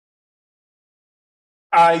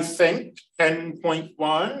I think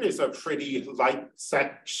 10.1 is a pretty light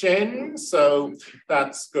section, so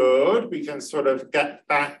that's good. We can sort of get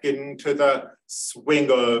back into the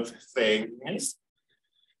swing of things.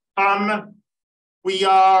 We're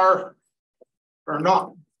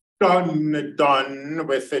not done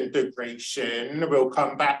with integration. We'll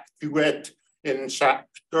come back to it in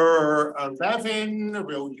chapter 11.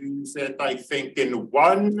 We'll use it, I think, in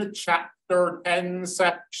one chapter 10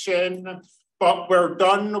 section, but we're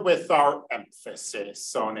done with our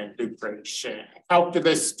emphasis on integration.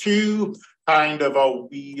 Calculus 2, kind of a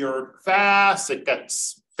weird class. It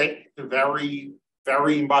gets fit very,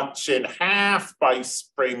 very much in half by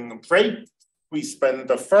spring break. We spend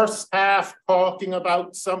the first half talking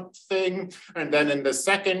about something, and then in the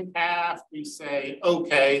second half, we say,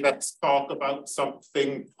 okay, let's talk about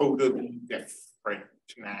something totally different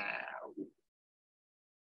now.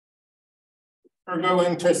 We're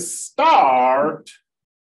going to start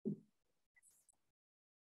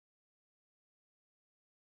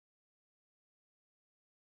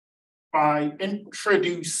by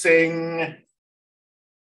introducing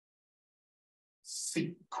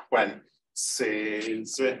sequences.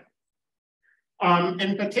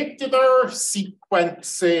 In particular,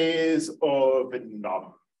 sequences of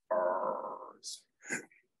numbers.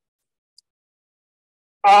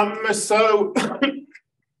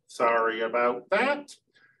 Sorry about that.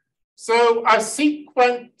 So a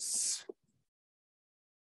sequence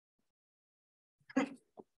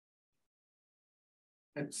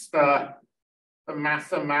it's the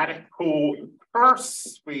mathematical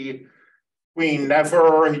curse. We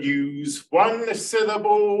never use one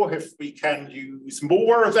syllable if we can use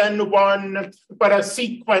more than one, but a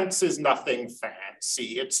sequence is nothing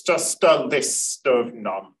fancy. It's just a list of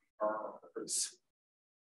numbers.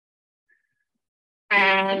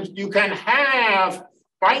 And you can have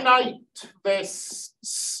finite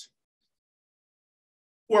lists,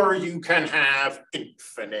 or you can have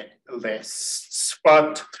infinite lists.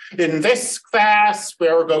 But in this class,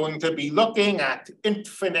 we're going to be looking at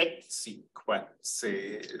infinite sequences.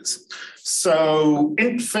 So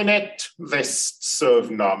infinite lists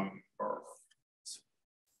of numbers.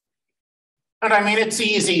 And I mean, it's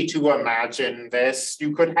easy to imagine this.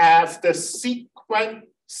 You could have the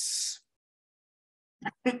sequence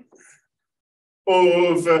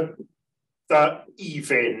of the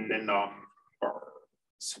even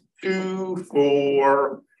numbers. 2,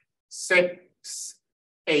 4, 6,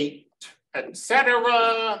 8,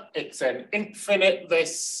 etc. It's an infinite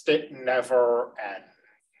list, it never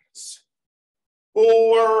ends.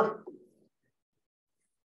 Or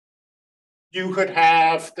you could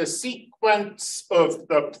have the sequence of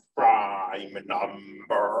the prime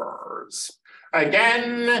numbers.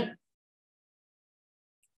 Again,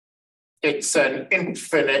 it's an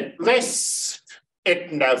infinite list,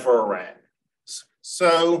 it never ends.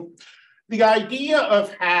 So the idea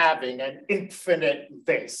of having an infinite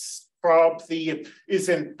list probably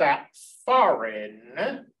isn't that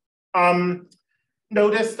foreign.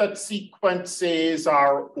 Notice that sequences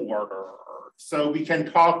are ordered. So we can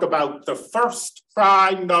talk about the first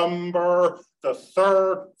prime number, the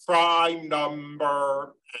third prime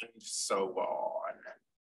number, and so on.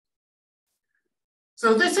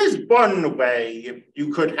 So this is one way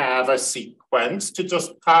you could have a sequence to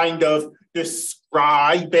just kind of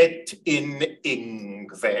describe it in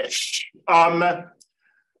English.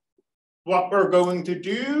 What we're going to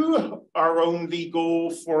do, our only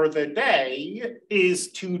goal for the day,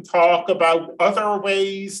 is to talk about other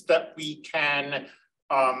ways that we can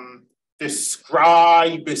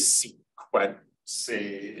describe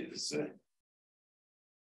sequences.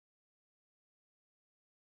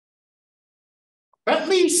 Let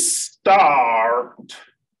me start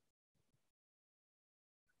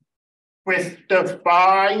with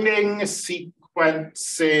defining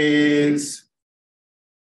sequences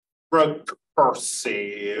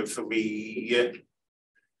recursively.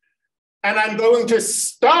 And I'm going to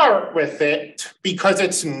start with it because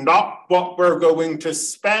it's not what we're going to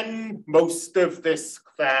spend most of this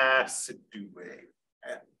class doing.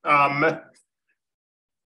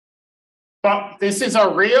 But this is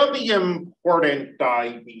a really important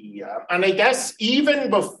idea. And I guess even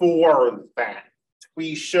before that,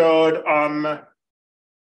 we should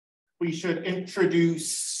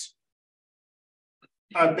introduce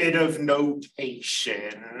a bit of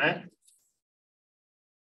notation.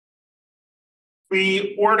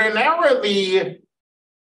 We ordinarily,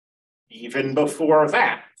 even before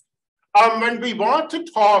that, when we want to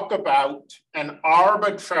talk about an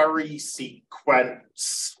arbitrary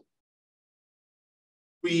sequence,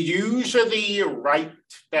 we usually write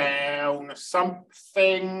down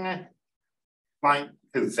something like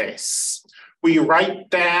this. We write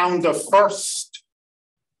down the first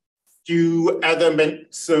few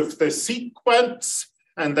elements of the sequence,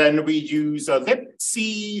 and then we use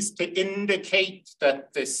ellipses to indicate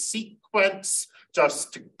that the sequence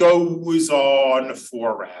just goes on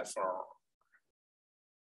forever.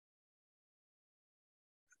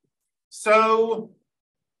 So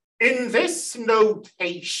in this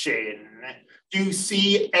notation, you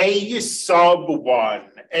see A sub 1,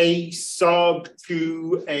 A sub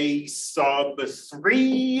 2, A sub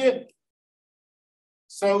 3.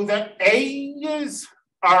 So the A's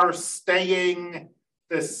are staying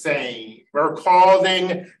the same. We're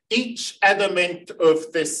calling each element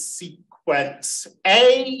of this sequence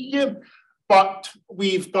A, but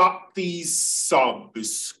we've got these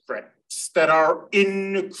subscripts that are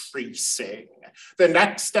increasing. The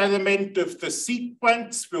next element of the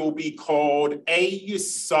sequence will be called A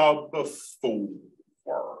sub 4.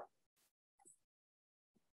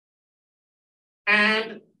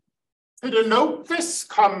 And to denote this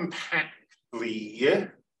compactly,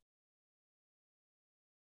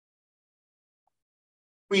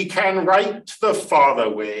 we can write the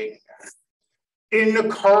following.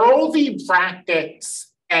 In curly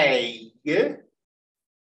brackets A,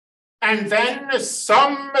 and then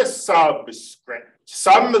some subscript,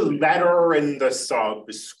 some letter in the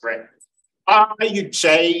subscript. I,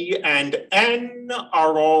 J, and N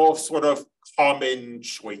are all sort of common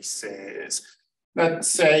choices. Let's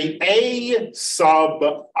say A sub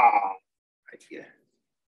I.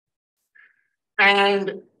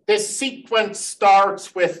 And this sequence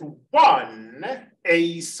starts with 1,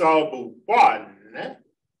 A sub 1.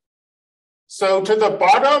 So to the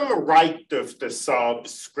bottom right of the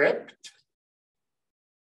subscript,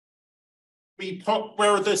 we put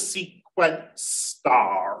where the sequence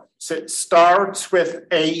starts. It starts with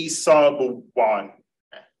A sub 1.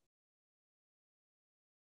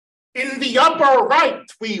 In the upper right,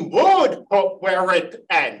 we would put where it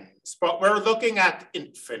ends, but we're looking at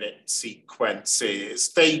infinite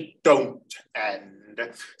sequences. They don't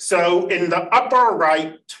end. So in the upper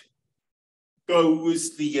right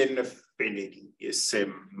goes the infinity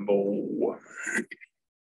symbol.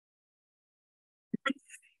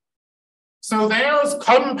 So there's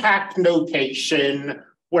compact notation.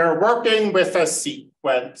 We're working with a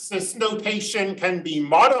sequence. This notation can be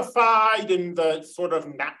modified in the sort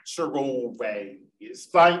of natural ways,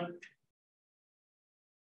 like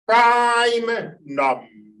prime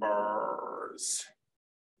numbers.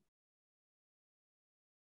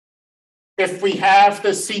 If we have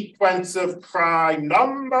the sequence of prime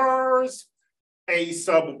numbers, A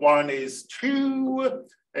sub 1 is 2,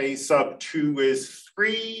 A sub 2 is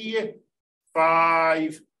 3,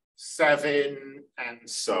 5, 7, and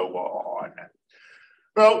so on.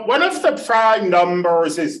 Well, one of the prime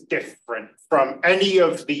numbers is different from any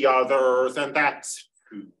of the others, and that's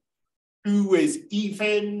 2. 2 is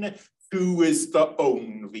even, 2 is the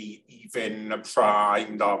only even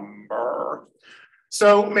prime number.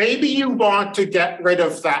 So maybe you want to get rid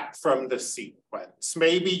of that from the sequence.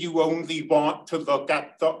 Maybe you only want to look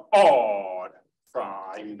at the odd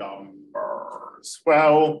prime numbers.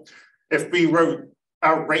 Well, if we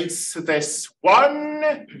erase this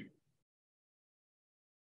 1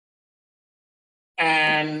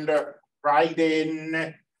 and write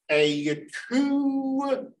in a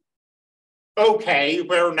 2, okay,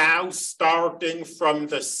 we're now starting from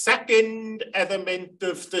the second element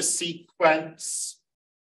of the sequence.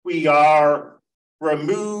 We are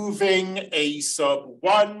removing A sub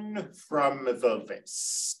 1 from the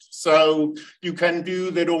list. So you can do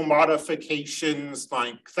little modifications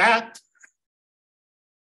like that.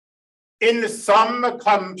 In some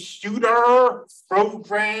computer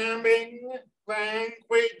programming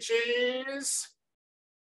languages,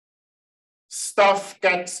 stuff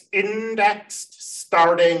gets indexed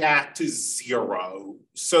starting at 0.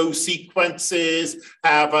 So sequences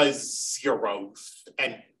have a 0th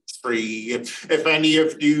entry. If any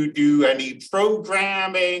of you do any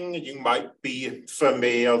programming, you might be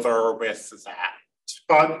familiar with that.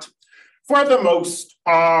 But for the most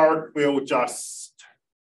part, we'll just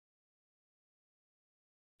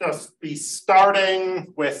be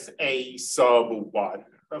starting with A sub 1,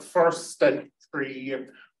 the first entry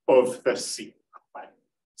of the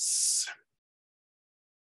sequence.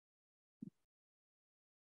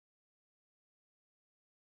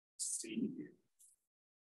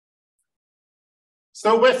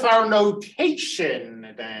 So with our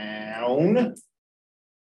notation down,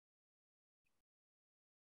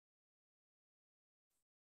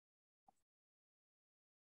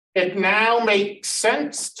 it now makes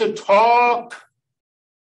sense to talk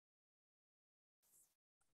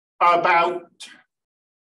about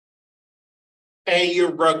a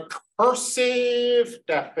recursive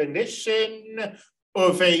definition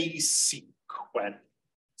of a sequence.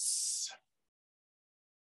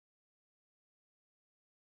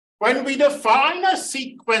 When we define a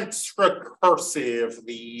sequence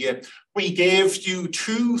recursively, we give you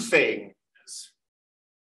two things.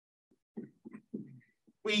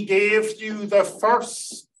 We give you the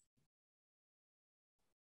first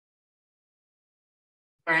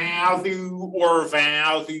value or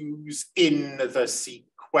values in the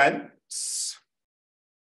sequence.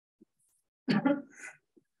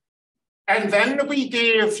 And then we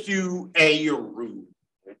give you a rule.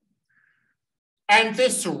 And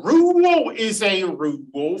this rule is a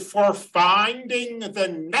rule for finding the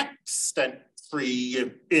next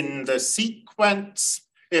entry in the sequence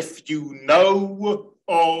if you know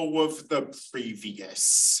all of the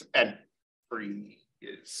previous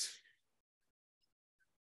entries.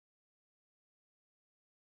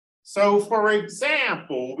 So for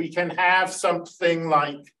example, we can have something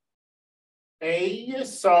like A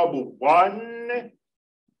sub 1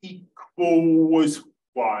 equals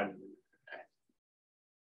 1.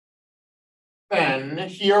 Then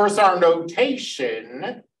here's our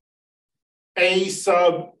notation. A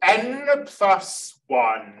sub n plus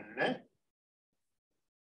 1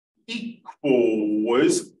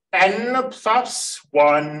 equals n plus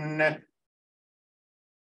 1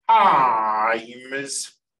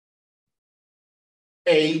 times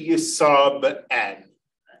A sub n.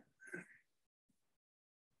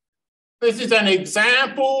 This is an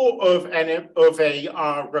example of a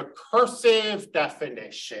recursive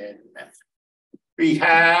definition. We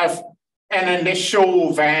have an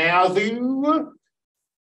initial value.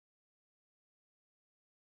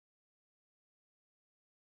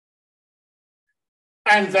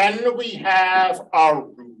 And then we have our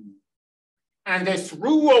rule. And this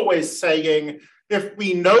rule is saying if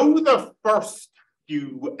we know the first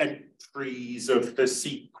few entries of the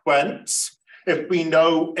sequence, if we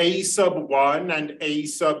know A sub 1 and A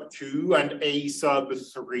sub 2 and A sub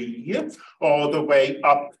 3 all the way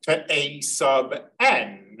up to A sub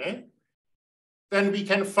n, then we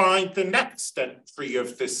can find the next entry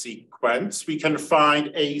of the sequence. We can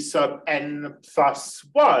find A sub n plus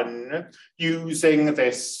 1 using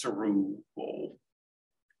this rule.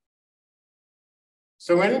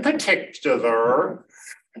 So in particular,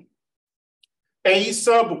 A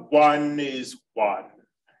sub 1 is 1.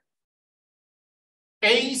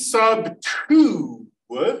 A sub 2,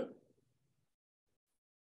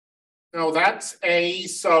 no, that's A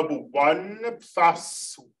sub 1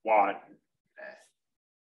 plus 1.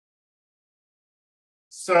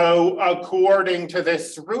 So according to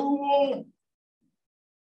this rule,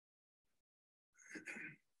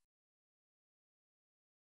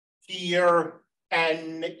 here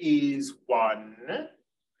n is 1.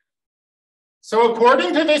 So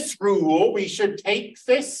according to this rule, we should take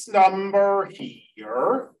this number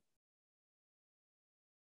here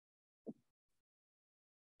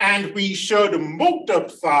and we should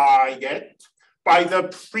multiply it by the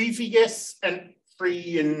previous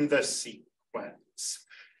entry in the sequence.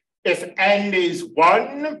 If n is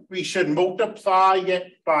 1, we should multiply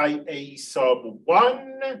it by A sub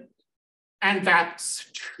 1, and that's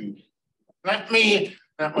 2. That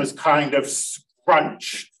was kind of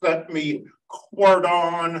scrunched. Let me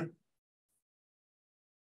cordon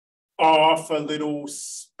off a little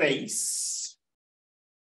space.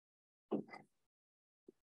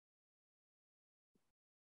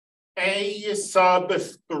 A sub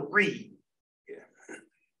 3.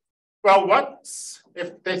 Well,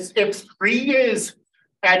 if 3 is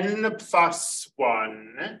n plus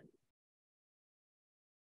 1,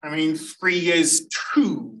 I mean 3 is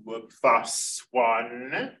 2 plus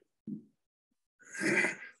 1.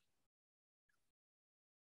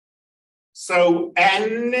 So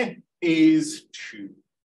n is 2.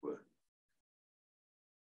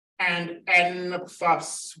 And n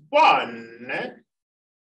plus 1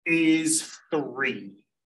 is 3.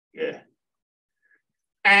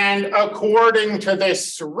 And according to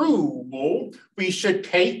this rule, we should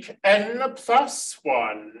take n plus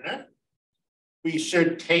 1. We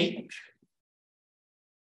should take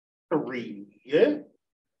 3.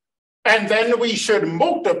 And then we should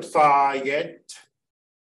multiply it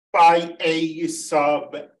by A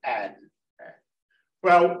sub n.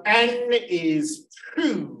 Well, n is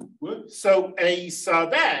 2, so A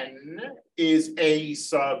sub n is A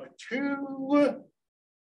sub 2.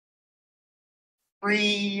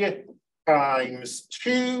 3 times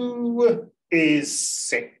 2 is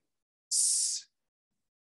 6.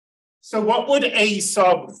 So what would A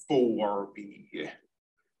sub 4 be?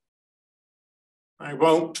 I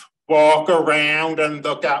won't walk around and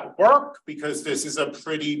look at work because this is a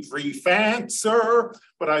pretty brief answer,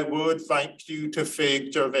 but I would like you to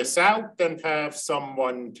figure this out and have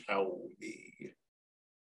someone tell me.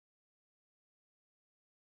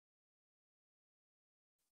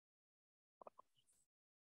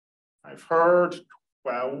 I've heard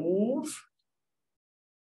 12.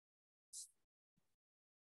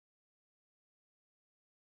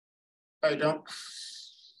 I don't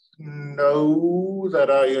know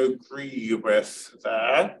that I agree with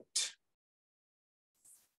that.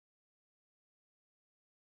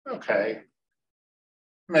 Okay.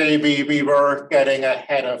 Maybe we were getting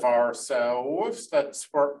ahead of ourselves. Let's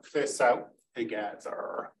work this out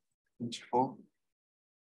together.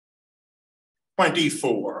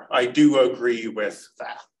 24. I do agree with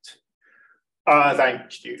that.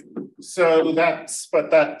 Thank you. So let's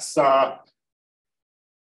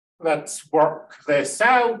work this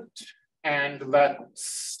out and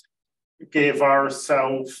let's give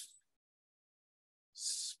ourselves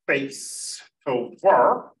space to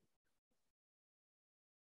work.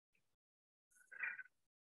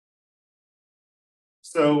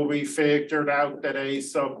 So we figured out that A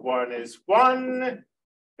sub 1 is 1,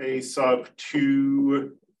 A sub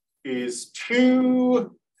 2 is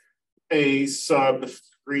 2, A sub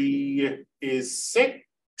 3 is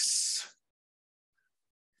 6.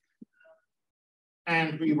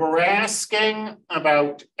 And we were asking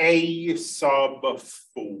about A sub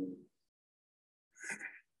 4.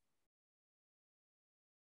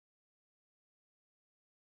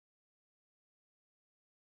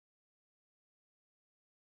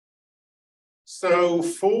 So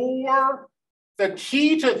for the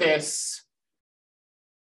key to this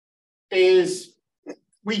is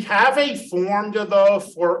we have a formula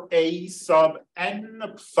for A sub n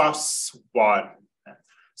plus 1.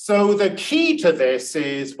 So the key to this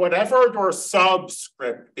is whatever your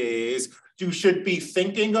subscript is, you should be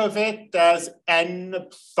thinking of it as n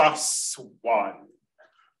plus 1.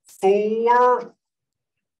 4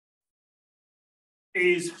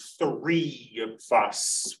 is 3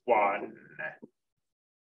 plus 1.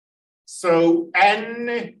 So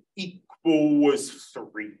n equals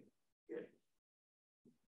 3.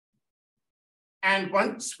 And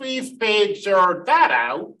once we've figured that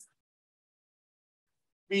out,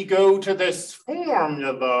 we go to this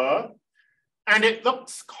formula, and it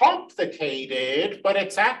looks complicated, but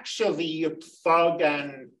it's actually plug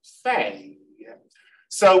and play.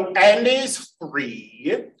 So n is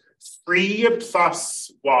 3, 3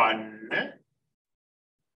 plus 1.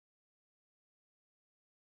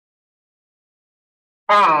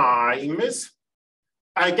 Times,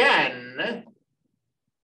 again,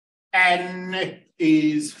 n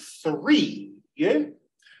is 3.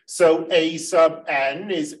 So A sub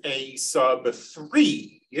n is A sub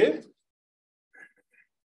 3.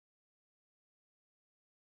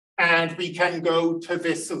 And we can go to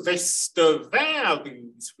this list of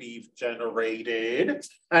values we've generated,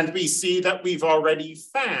 and we see that we've already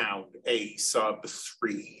found A sub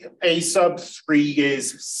 3. A sub 3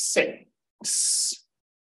 is 6.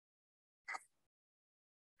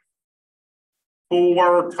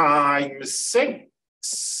 4 times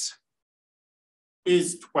 6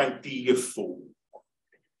 is 24.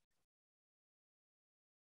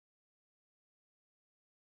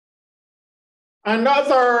 A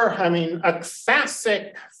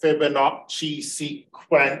classic Fibonacci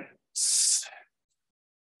sequence.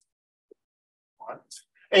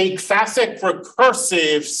 A classic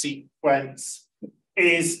recursive sequence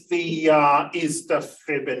is the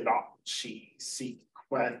Fibonacci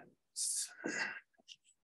sequence.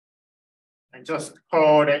 I just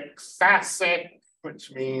called it classic,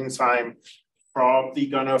 which means I'm probably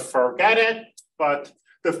gonna forget it, but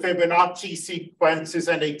the Fibonacci sequence is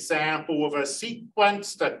an example of a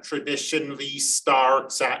sequence that traditionally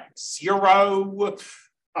starts at 0.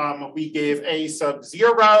 We give A sub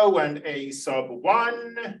 0 and A sub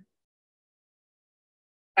 1.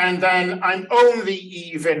 And then I'm only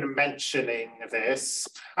even mentioning this.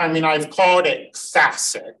 I've called it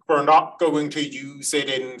classic. We're not going to use it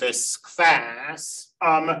in this class.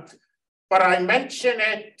 But I mention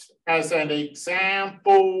it as an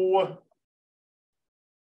example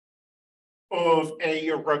of a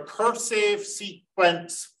recursive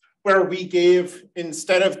sequence where we give,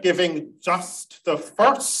 instead of giving just the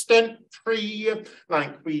first entry,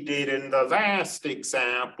 like we did in the last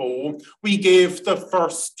example, we give the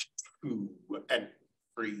first 2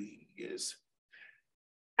 entries.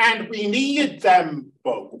 And we need them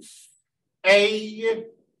both. A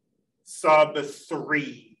sub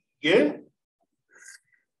 3.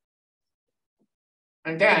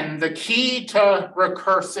 Again, the key to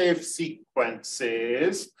recursive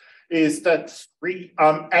sequences is that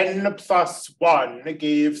n plus 1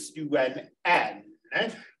 gives you an n.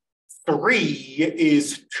 3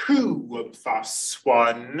 is 2 plus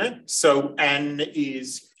 1, so n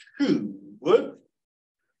is 2.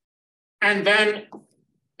 And then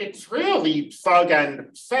it's really plug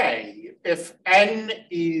and play. If n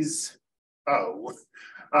is,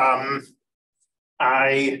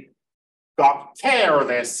 I got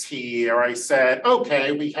careless here. I said,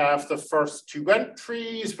 okay, we have the first 2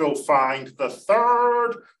 entries, we'll find the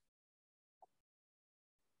third.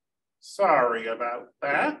 Sorry about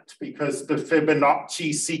that, because the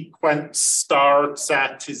Fibonacci sequence starts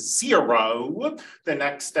at 0. The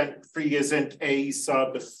next entry isn't a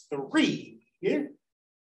sub 3.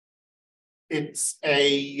 It's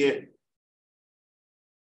a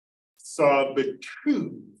sub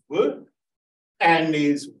 2. N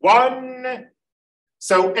is 1.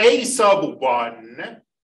 So a sub 1,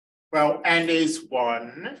 well, n is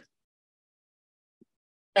 1.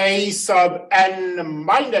 A sub n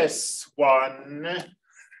minus 1,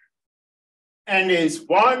 n is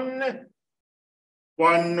 1.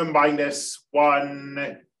 1 minus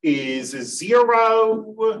 1 is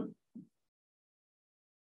 0.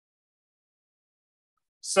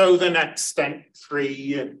 So the next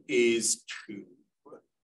entry is 2.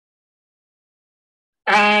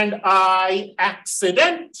 And I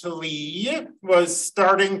accidentally was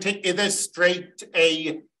starting to illustrate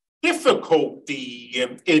a difficulty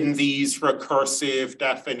in these recursive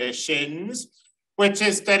definitions, which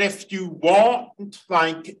is that if you want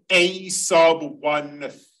like a sub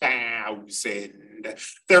 1000,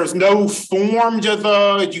 there's no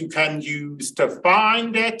formula you can use to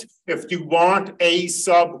find it. If you want a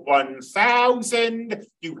sub 1000,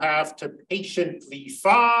 you have to patiently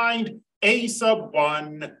find a sub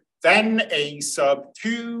 1, then a sub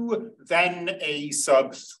 2, then a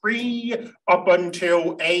sub 3, up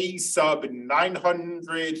until a sub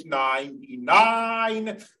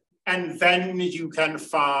 999, and then you can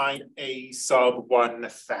find a sub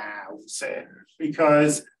 1000.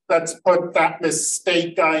 Because let's put that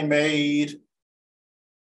mistake I made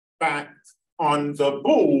back on the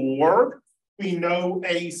board. We know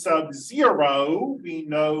a sub 0, we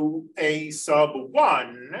know a sub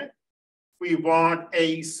 1. We want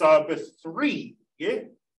a sub 3,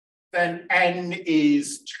 then n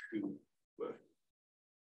is 2.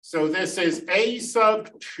 So this is a sub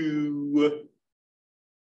 2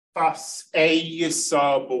 plus a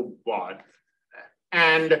sub 1.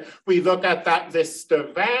 And we look at that list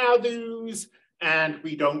of values, and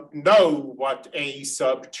we don't know what a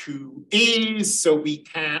sub 2 is, so we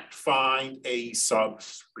can't find a sub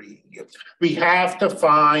 3. We have to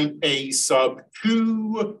find a sub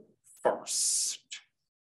 2 first.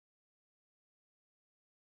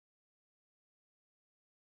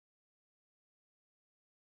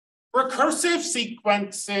 Recursive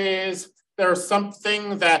sequences, they're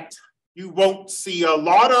something that you won't see a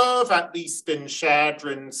lot of, at least in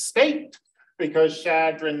Chadron State, because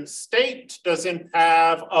Chadron State doesn't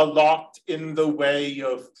have a lot in the way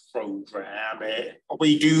of programming.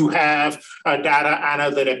 We do have a data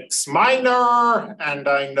analytics minor, and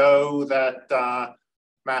I know that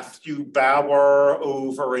Matthew Bauer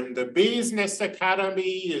over in the Business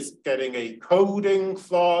Academy is getting a coding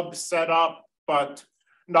club set up, but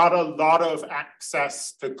not a lot of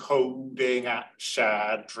access to coding at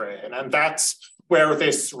Chadron. And that's where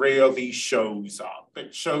this really shows up.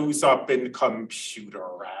 It shows up in computer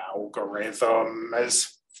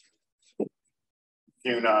algorithms.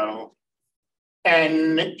 You know,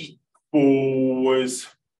 n equals,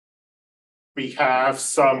 we have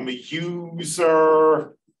some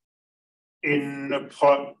user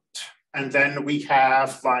input, and then we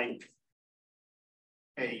have like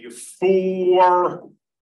a for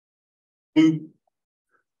loop,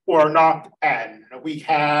 or not n. We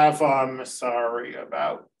have, sorry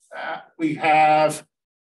about that. We have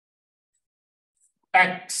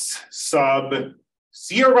x sub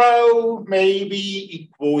 0 maybe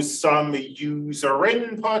equals some user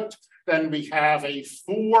input. Then we have a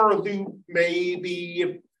for loop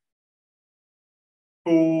maybe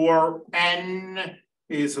for n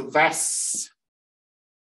is less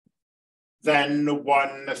than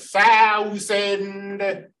 1000,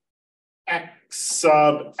 x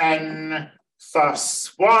sub n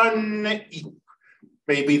plus 1.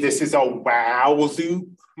 Maybe this is a while loop.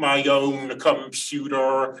 My own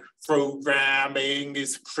computer programming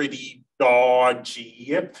is pretty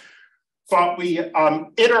dodgy. But we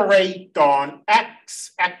iterate on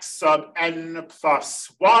x sub n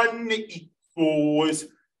plus 1 equals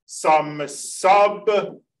some sub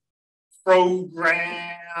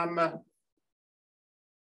program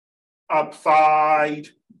applied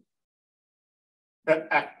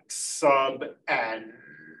to x sub n.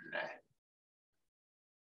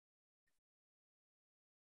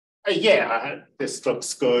 Yeah, this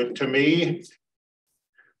looks good to me.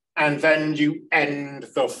 And then you end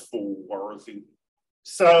the for loop.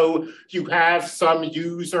 So you have some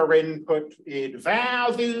user inputted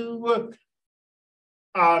value,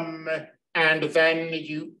 and then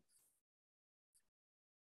it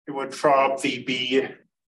would probably be,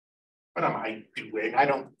 what am I doing? I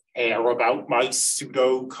don't care about my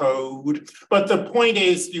pseudocode. But the point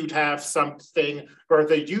is you'd have something where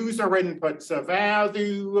the user inputs a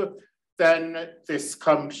value, then this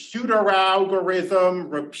computer algorithm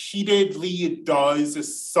repeatedly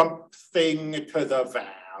does something to the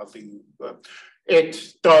value.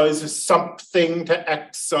 It does something to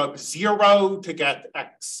x sub 0 to get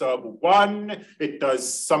x sub 1. It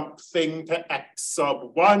does something to x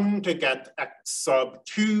sub 1 to get x sub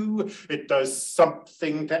 2. It does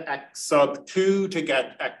something to x sub 2 to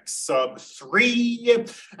get x sub 3.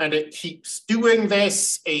 And it keeps doing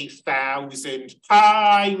this 1,000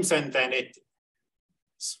 times, and then it.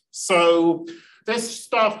 So this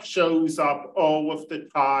stuff shows up all of the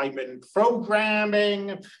time in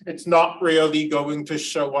programming. It's not really going to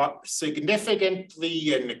show up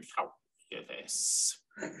significantly in calculus.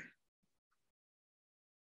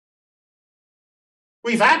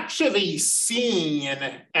 We've actually seen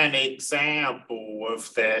an example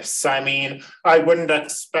of this. I mean, I wouldn't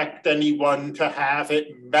expect anyone to have it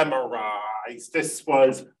memorized. This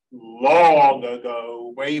was long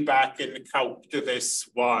ago, way back in Calculus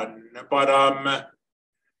 1. But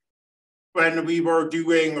when we were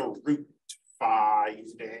doing root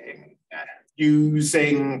finding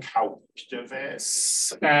using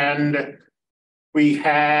Calculus, and we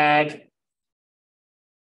had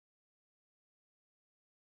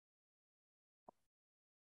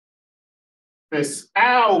this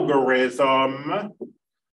algorithm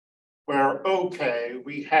where, okay,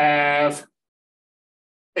 we have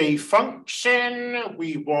a function,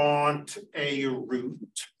 we want a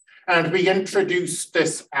root, and we introduced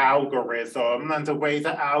this algorithm, and the way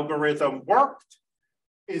the algorithm worked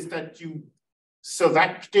is that you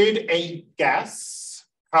selected a guess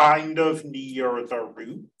kind of near the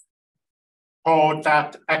root, called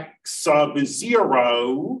that x sub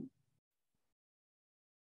 0,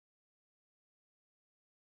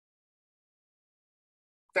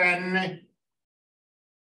 then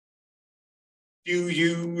you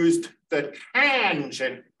used the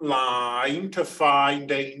tangent line to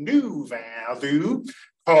find a new value,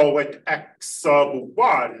 call it x sub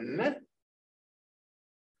 1.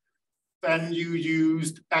 Then you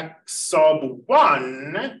used x sub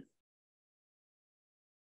 1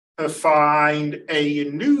 to find a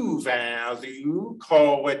new value,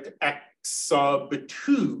 call it x sub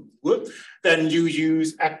 2. Then you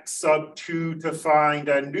use x sub 2 to find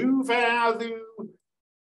a new value,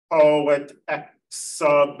 call it x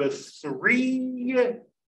sub 3.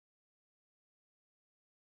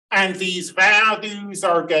 And these values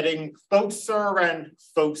are getting closer and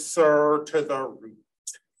closer to the root.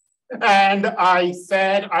 And I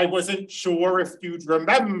said I wasn't sure if you'd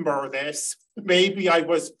remember this. Maybe I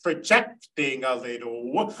was projecting a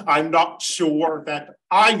little. I'm not sure that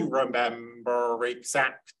I remember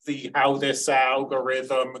exactly how this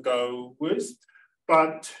algorithm goes,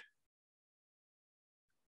 but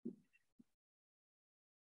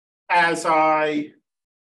as I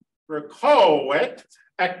recall it,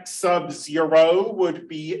 x sub 0 would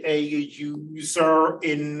be a user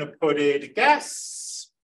inputted guess.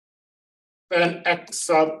 Then x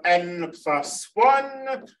sub n plus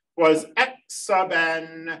 1 was x sub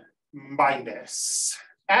n minus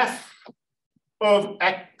f of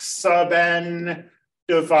x sub n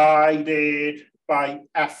divided by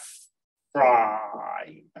f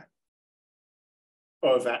prime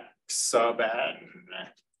of x sub n.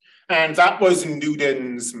 And that was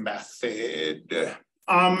Newton's method.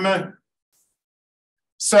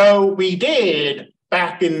 So we did,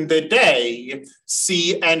 back in the day,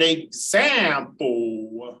 see an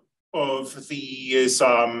example of these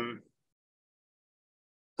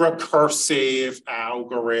recursive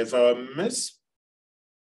algorithms.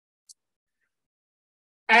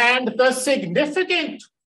 And the significant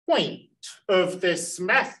point of this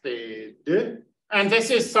method, and this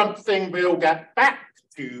is something we'll get back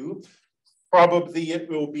to, probably it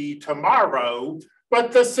will be tomorrow,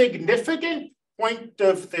 but the significant point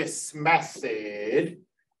of this method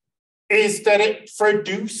is that it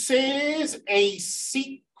produces a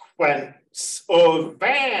sequence of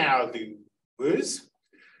values.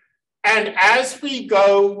 And as we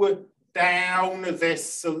go down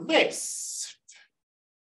this list,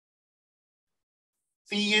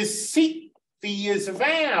 these these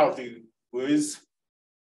values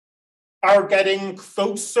are getting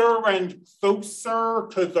closer and closer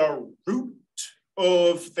to the root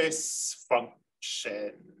of this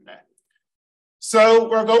function. So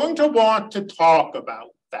we're going to want to talk about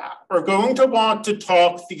that. We're going to want to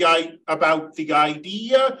talk about the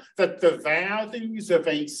idea that the values of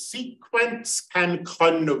a sequence can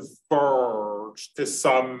converge to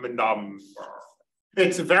some number.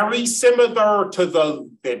 It's very similar to the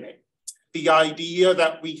limit, the idea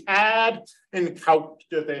that we had in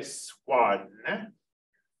calculus 1.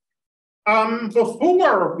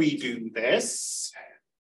 Before we do this,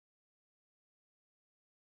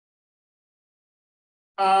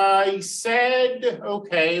 I said,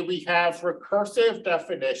 okay, we have recursive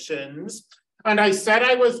definitions, and I said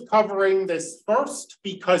I was covering this first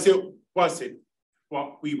because it wasn't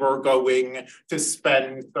what we were going to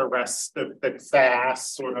spend the rest of the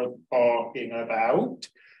class sort of talking about,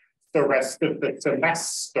 the rest of the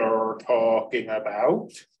semester talking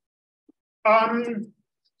about.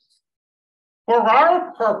 For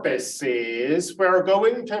our purposes, we're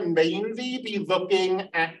going to mainly be looking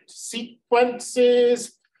at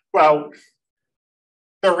sequences. Well,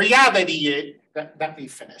 the reality is, let me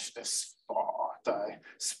finish this thought.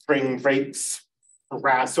 Spring breaks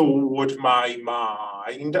frazzled my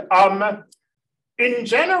mind. In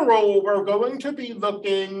general, we're going to be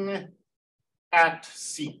looking at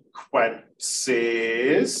sequences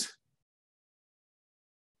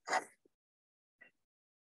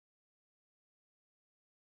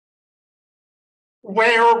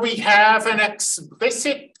where we have an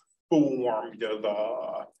explicit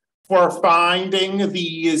formula for finding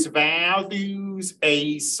these values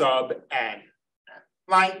A sub n.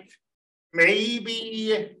 Like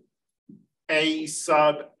maybe A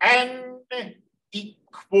sub n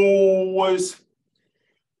equals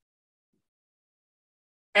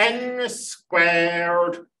n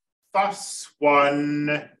squared plus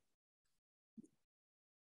 1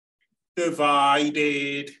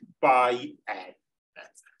 divided by n.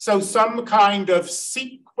 So some kind of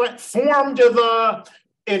sequence formula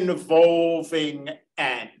involving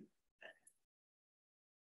n.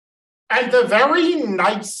 And the very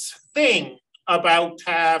nice thing about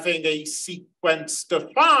having a sequence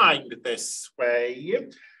defined this way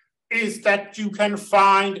is that you can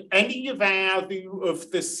find any value of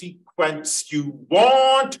the sequence you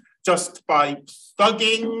want just by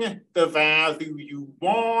plugging the value you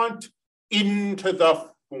want into the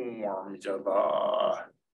formula.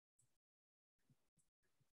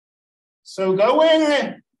 So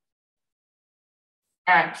going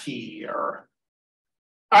back here,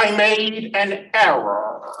 I made an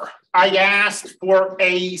error. I asked for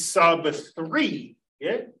A sub 3,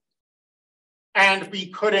 and we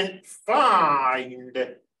couldn't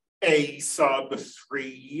find A sub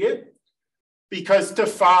 3 because to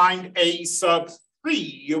find A sub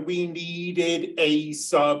 3, we needed A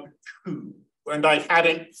sub 2, and I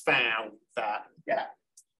hadn't found that yet.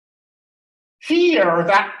 Here,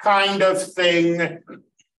 that kind of thing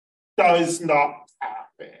does not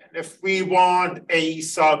happen. If we want A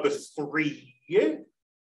sub 3,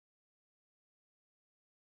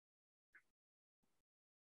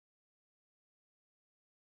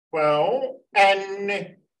 well,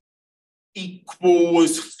 n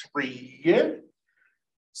equals 3.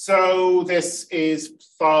 So this is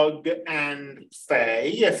plug and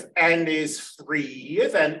play. If n is 3,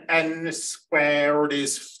 then n squared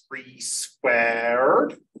is 3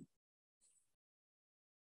 squared.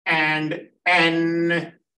 And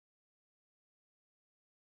n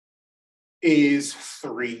is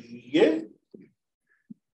 3.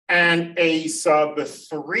 And A sub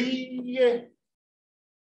 3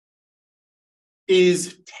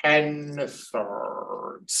 is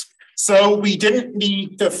 10/3. So we didn't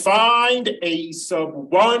need to find A sub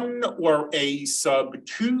 1 or A sub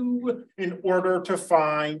 2 in order to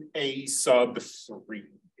find A sub 3.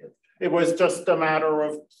 It was just a matter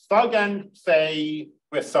of plug and play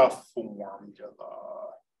with a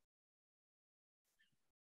formula.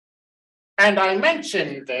 And I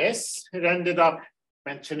mentioned this, it ended up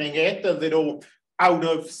mentioning it a little out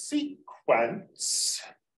of sequence.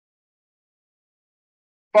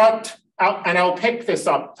 But, I'll pick this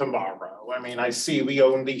up tomorrow. I mean, I see we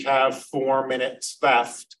only have 4 minutes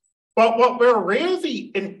left. But what we're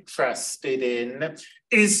really interested in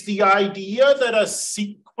is the idea that a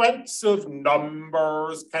sequence of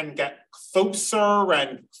numbers can get closer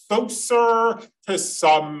and closer to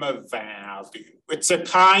some value. It's a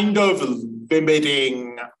kind of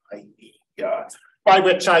limiting idea, by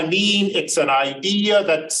which I mean it's an idea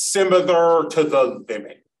that's similar to the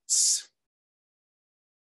limits.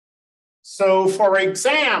 So for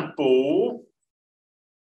example,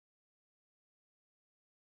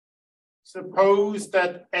 Suppose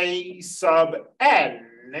that A sub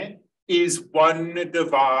n is 1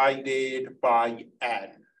 divided by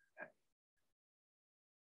n.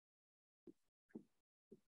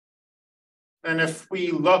 And if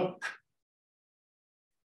we look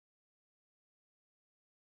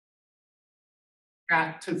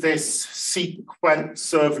at this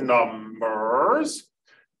sequence of numbers,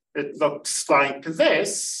 it looks like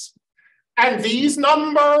this. And these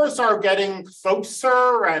numbers are getting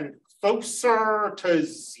closer and closer to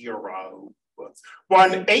 0.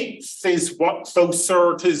 1/8 is what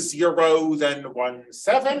closer to 0 than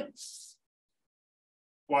 1/7.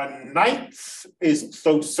 1/9 is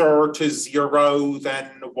closer to 0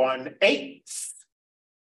 than 1/8.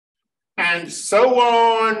 And so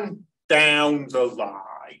on down the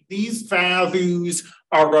line. These values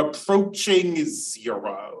are approaching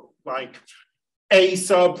 0. Like A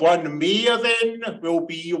sub 1 million will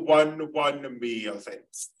be 1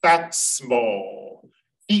 millionth. That's small.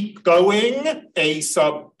 Keep going. A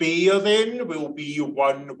sub billion will be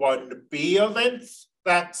 1 billionth.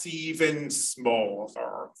 That's even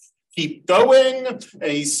smaller. Keep going.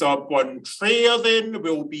 A sub 1 trillion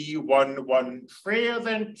will be 1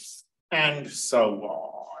 trillionth, and so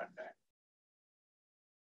on.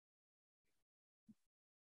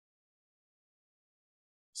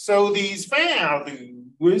 So these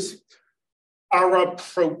values are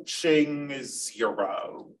approaching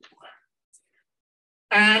 0.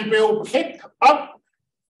 And we'll pick up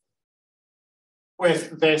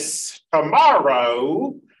with this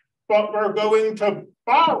tomorrow, but we're going to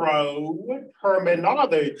borrow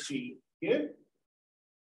terminology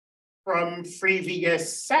from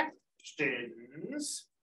previous sections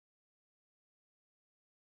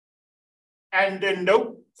and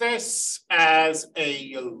denote this as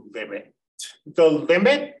a limit. The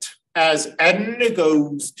limit as n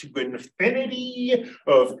goes to infinity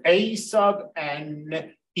of A sub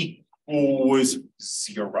n equals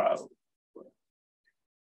 0.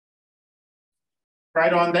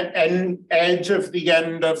 Right on the edge of the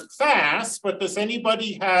end of class, but does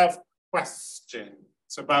anybody have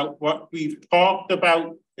questions about what we've talked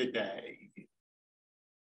about today?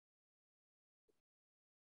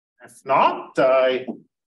 If not, I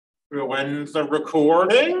will end the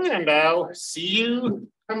recording and I'll see you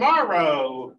tomorrow.